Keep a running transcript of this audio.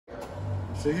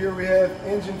So here we have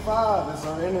engine 5. This is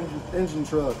our engine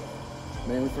truck,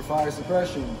 mainly for fire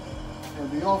suppression.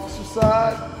 And the officer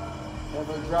side, we have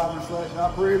a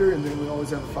driver/operator, and then we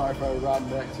always have a firefighter riding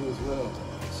back too as well.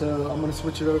 So I'm going to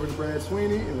switch it over to Brad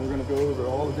Sweeney, and we're going to go over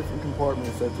all the different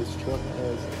compartments that this truck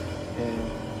has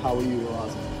and how we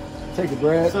utilize them. Take it,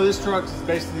 Brad. So this truck is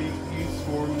basically used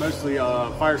for mostly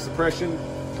fire suppression.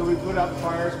 So we put out the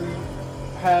fires. We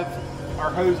have our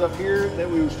hose up here that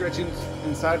we would stretch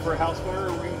inside for a house fire.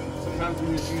 Sometimes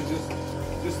we just use just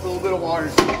a little bit of water,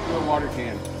 just a little water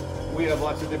can. We have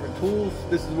lots of different tools.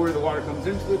 This is where the water comes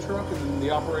into the truck, and then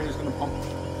the operator is going to pump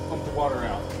the water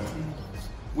out.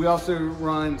 We also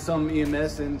run some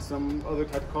EMS and some other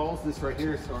type of calls. This right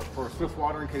here is for swift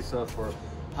water in case of for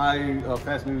high,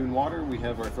 fast-moving water. We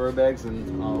have our throw bags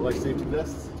and life safety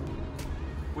vests.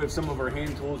 We have some of our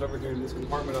hand tools over here in this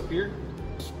compartment up here.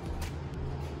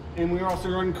 And we also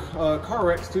run car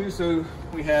wrecks too, so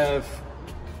we have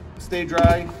stay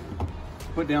dry,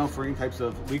 put down for any types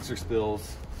of leaks or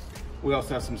spills. We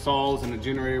also have some saws and a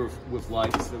generator with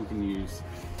lights that we can use.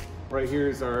 Right here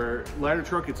is our ladder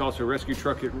truck. It's also a rescue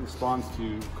truck. It responds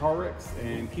to car wrecks,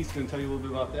 and Keith's going to tell you a little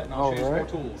bit about that, and I'll show you some more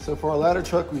tools. So for our ladder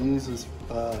truck, we use this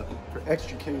for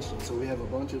extrication. So we have a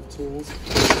bunch of tools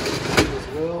as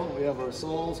well. We have our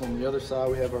saws. On the other side,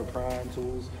 we have our prime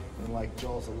tools and like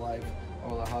jaws of life,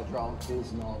 all the hydraulic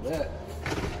tools and all that.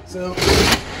 So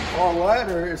our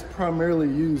ladder is primarily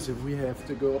used if we have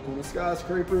to go up on a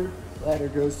skyscraper. Ladder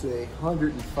goes to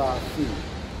 105 feet.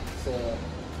 So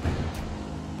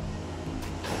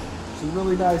it's a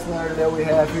really nice ladder that we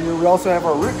have here. We also have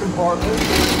our RIC compartment.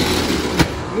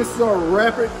 This is our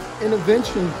rapid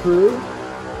intervention crew,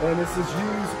 and this is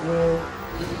used when,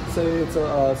 say it's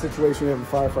a situation we have a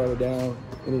firefighter down,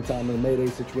 anytime in a mayday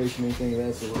situation, anything of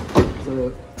that sort.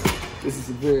 So this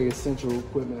is a very essential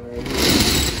equipment right here.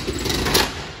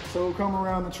 So we'll come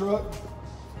around the truck.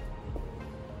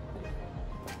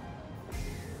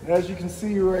 As you can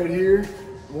see right here,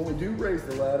 when we do raise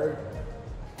the ladder,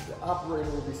 the operator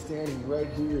will be standing right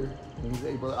here, and he's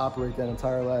able to operate that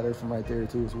entire ladder from right there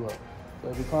too as well. So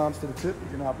if he climbs to the tip, you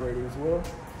can operate it as well.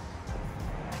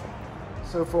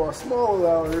 So for our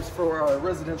smaller ladders, for our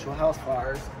residential house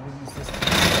fires, we use this.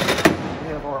 We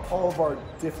have all of our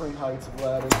different heights of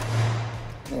ladders,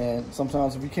 and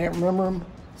sometimes if you can't remember them,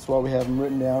 that's why we have them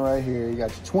written down right here. You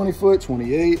got your 20 foot,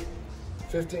 28,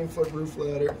 15-foot roof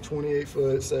ladder,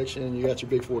 28-foot section, and you got your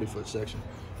big 40-foot section,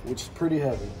 which is pretty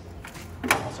heavy. We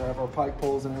also have our pike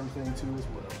poles and everything too as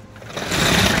well. So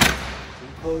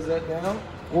we close that down.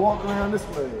 We'll walk around this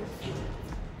way.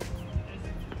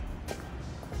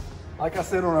 Like I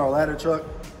said on our ladder truck,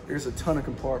 there's a ton of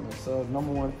compartments. So the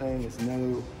number one thing is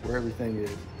know where everything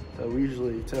is. So we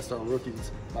usually test our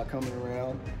rookies by coming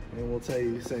around, and we'll tell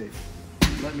you, say,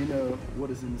 let me know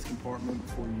what is in this compartment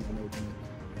before you even open it.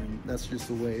 And that's just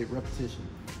the way, repetition,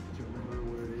 to remember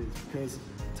where it is, because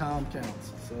time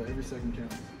counts, so every second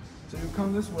counts. So you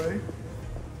come this way.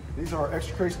 These are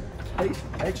extrication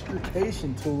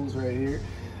tools right here,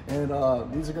 and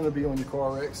these are going to be on your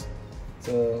car wrecks.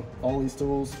 So all these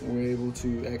tools, we're able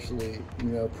to actually,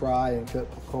 pry and cut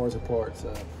cars apart.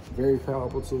 So very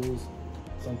powerful tools,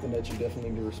 something that you definitely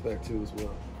need to respect too as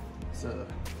well. So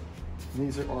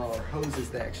these are our hoses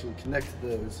that actually connect to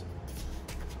those,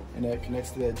 and that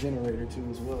connects to that generator too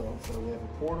as well. So we have a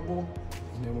portable,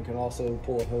 and then we can also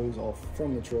pull a hose off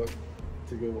from the truck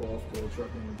to go off the truck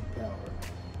and power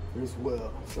as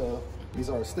well. So these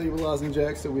are stabilizing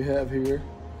jacks that we have here.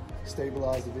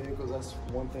 Stabilize the vehicles. That's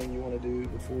one thing you want to do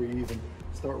before you even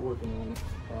start working on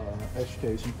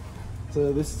extrication.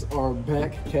 So this is our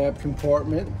back cab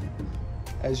compartment.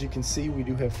 As you can see, we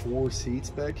do have 4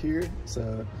 seats back here,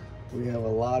 so we have a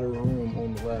lot of room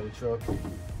on the ladder truck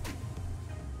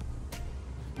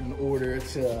in order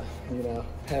to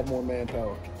have more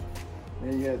manpower.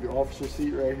 And you have your officer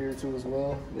seat right here too as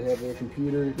well. They have their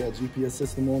computer, got GPS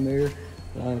system on there.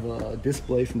 I have a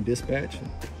display from dispatch,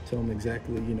 tell them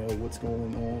exactly what's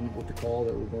going on with the call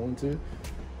that we're going to.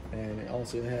 And it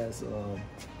also has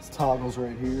toggles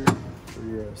right here for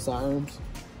your sirens.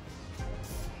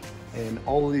 And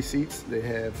all of these seats, they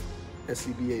have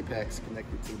SCBA packs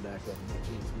connected to the back of them as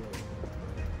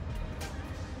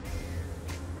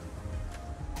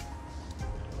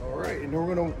well. All right, and then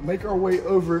we're gonna make our way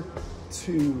over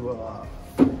to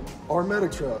our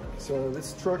medic truck. So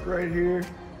this truck right here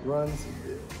runs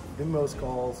the most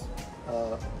calls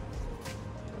out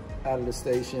of the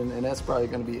station, and that's probably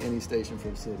going to be any station for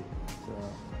the city. So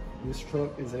this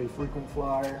truck is a frequent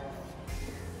flyer,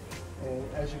 and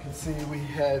as you can see, we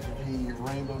have the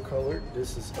rainbow color.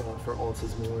 This is for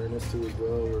autism awareness too as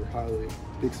well. We're highly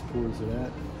big supporters of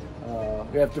that.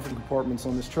 We have different compartments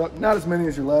on this truck. Not as many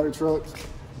as your ladder trucks,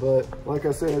 but like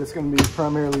I said, it's going to be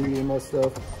primarily EMS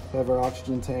stuff. We have our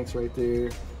oxygen tanks right there.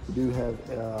 We do have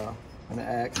an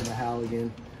axe and a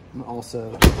Halligan, and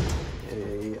also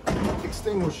a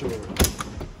extinguisher.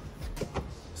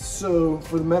 So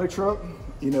for the medic truck,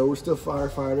 you know, we're still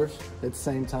firefighters at the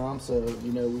same time, so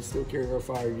you know, we still carry our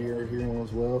fire gear here on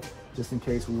as well, just in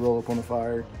case we roll up on a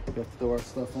fire. We have to throw our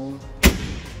stuff on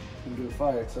and do a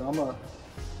fire. So I'm gonna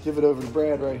give it over to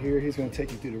Brad right here. He's gonna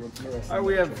take you through the rest of the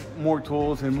We have truck. more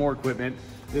tools and more equipment.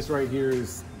 This right here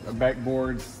is our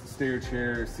backboards, stair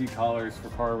chairs, seat collars for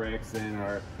car wrecks, and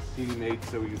our heating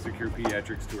mates so we can secure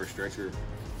pediatrics to our stretcher.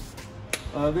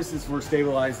 This is for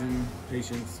stabilizing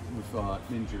patients with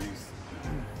injuries.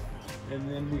 And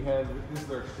then we have, this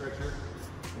is our stretcher.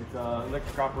 It's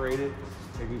electric operated,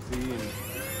 as you can see, and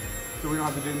so we don't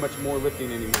have to do much more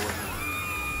lifting anymore.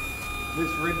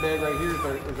 This red bag right here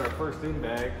is our first in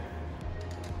bag.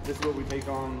 This is what we take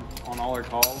on all our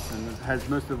calls, and it has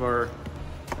most of our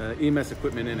EMS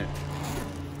equipment in it.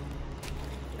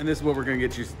 And this is what we're going to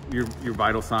get you your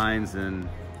vital signs and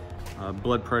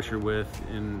blood pressure with,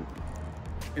 and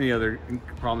any other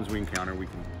problems we encounter, we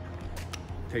can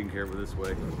take care of it this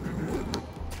way.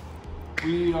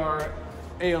 We are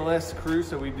ALS crew,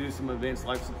 so we do some advanced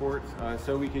life support.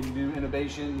 So we can do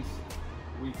intubations,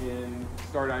 we can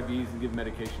start IVs and give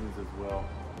medications as well.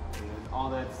 And all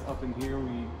that's up in here.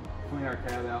 We clean our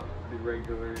cab out pretty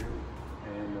regular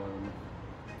and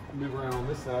move around on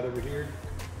this side over here.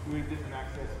 We have different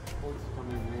access ports come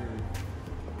in here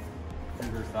and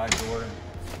through our side door.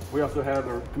 We also have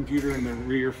our computer in the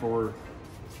rear for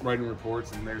writing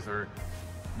reports, and there's our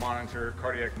monitor,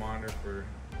 cardiac monitor for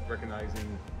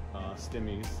recognizing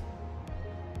STEMIs.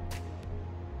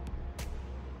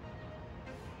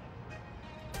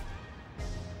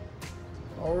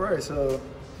 All right, so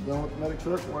done with the medic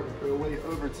truck, work our way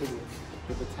over to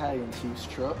the battalion chief's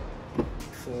truck.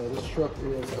 So this truck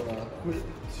is equipped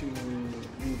to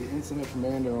be the incident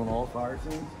commander on all fire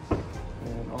scenes,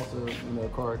 and also, you know,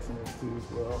 car accidents too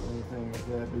as well, anything like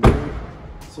that. Degree.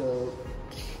 So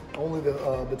only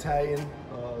the battalion,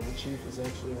 the chief is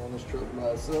actually on this truck by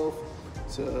itself.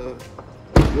 So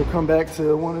we'll come back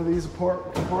to one of these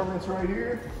compartments right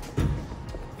here,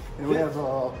 and we have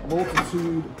a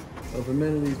multitude of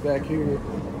amenities back here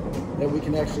that we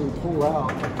can actually pull out.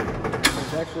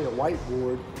 There's actually a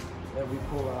whiteboard that we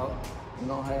pull out, and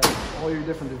I'll have all your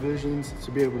different divisions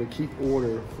to be able to keep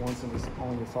order once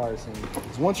on your fire scene.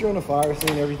 Because once you're on a fire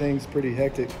scene, everything's pretty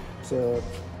hectic. So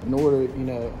in order, you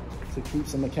know, to keep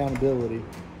some accountability,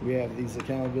 we have these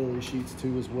accountability sheets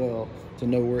too as well to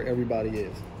know where everybody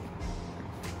is.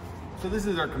 So this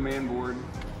is our command board.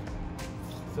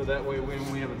 So that way when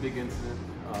we have a big incident,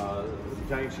 the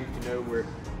battalion chief can know where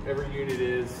every unit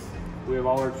is. We have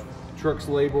all our trucks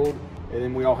labeled, and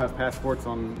then we all have passports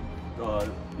on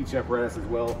each apparatus as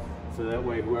well. So that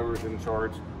way whoever's in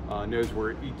charge knows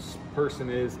where each person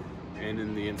is and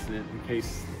in the incident in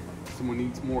case someone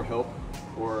needs more help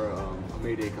or a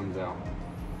mayday comes out.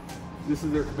 This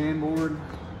is their command board.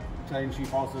 The battalion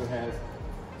chief also has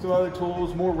some other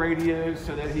tools, more radios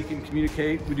so that he can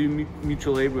communicate. We do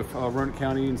mutual aid with Roanoke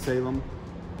County and Salem.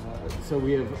 So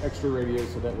we have extra radios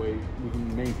so that way we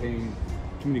can maintain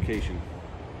communication.